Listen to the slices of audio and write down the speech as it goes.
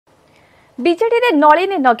BJD रे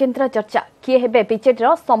नलिनी नगेन्द्र चर्चा किए हेबे बीजेडी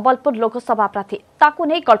संबलपुर लोकसभा प्रार्थी ताकू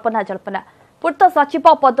नहीं कल्पना जल्पना पूर्त सचिव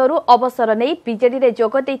पदरु अवसर नहीं बीजेडी रे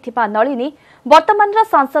जोग देइथिबा नलिनी वर्तमान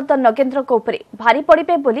सांसद नगेन्द्र को ऊपर भारी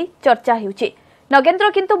पड़िबे बोली चर्चा हेउछि। नगेन्द्र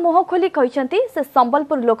किंतु मुह खोली कहिसंती से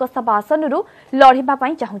संबलपुर लोकसभा आसनरु लढिबा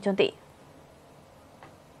पई चाहुचंती।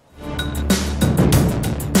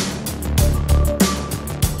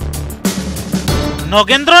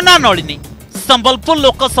 नगेन्द्र ना नलिनी संबलपुर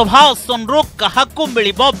लोकसभा आसनरु काहाकू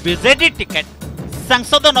मिलिबो बीजेडी टिकेट।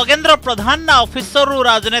 सांसद नगेन्द्र प्रधान ना ऑफिसर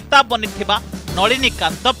राजनेता बनिथिबा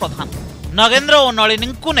नलिनीकांत प्रधान। नगेन्द्र और नलिनी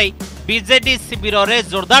को नहीं बीजेडी शिविर रे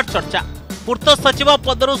जोरदार चर्चा। पूर्त सचिव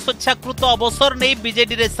पदरु स्वेच्छाकृत अवसर नहीं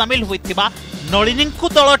बीजेडी रे सामिल होइथिबा नलिनी को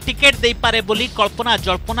दल टिकेट दे पारे बोली कल्पना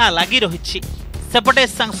जल्पना लगी रही। सेपटे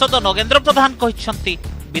सांसद नगेन्द्र प्रधान कहिसंती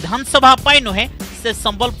विधानसभा पाई नुहे से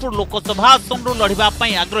संबलपुर लोकसभा आसनरु लढिबा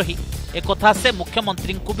पाई आग्रही। एक कथा से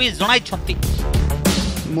मुख्यमंत्री को भी जणाइछंती।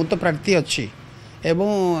 मु तो प्रार्थी अच्छी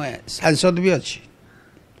एवं सांसद भी अच्छी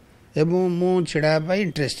एवं मु छिड़ा पाई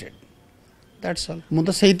इंटरेस्टेड दैट्स ऑल। मु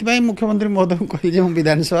तो सेहित पाई मुख्यमंत्री महोदय को कहली जे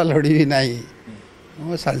विधानसभा लड़ीबी नाही।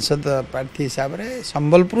 मु सांसद प्रार्थी हिसाब रे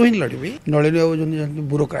संबलपुर ही लड़ीबी। नलिनी बाबू जन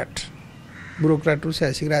ब्यूरोक्राट से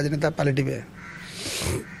आसिक राजनेता पलटिबे।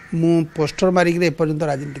 मु पोस्टर मारिक एपर्यंत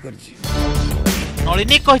राजनीति करछि।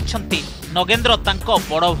 नलिनी कहिसंती नगेन्द्र तांको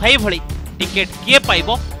बड़ भाई भली टिकेट किए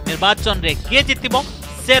पाइबो निर्वाचन रे किए जितिबो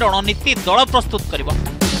से रणनीति दल प्रस्तुत करिबो।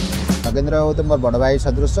 नगेन्द्र बाबू तो मोर बड़ भाई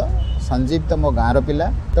सदृश, संजीव तो मो गाँव पिला,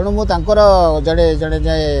 तेणु मु तांकर जड़े जड़े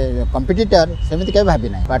कंपिटिटर सेमिति के भाबी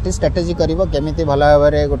ना। पार्टी स्ट्रेटेजी करिवो केमिति भला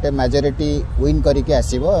भाबरे गोटे मेजॉरिटी विन करके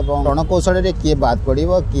आसीबो एवं रणकौशल रे किए बात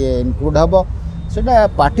पड़िबो किए इनक्लूड हबो सेटा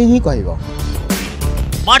पार्टी ही कहइबो।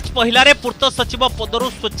 मार्च पहिला रे पूर्त सचिव पदरु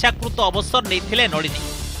स्वेच्छाकृत अवसर नैथिले नलिनी।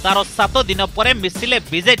 तार 7 दिन परे मिसिले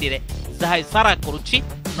बीजेडी रे जहा इशारा करुछि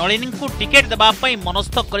नलिनी को टिकेट देबा पई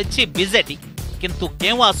मनस्थ करिछि बीजेडी। किंतु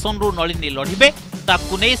केउ आसनरु नलिनी लढिबे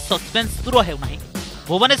ताकु नै सस्पेंस दूर हेउ नाही।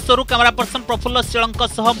 भुवनेश्वरु कैमरा पर्सन प्रफुल्ल श्रीलंका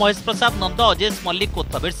सह महेश प्रसाद नंद अजेश मल्लिक को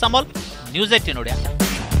तबीर सामल न्यूज 18 ओडिया।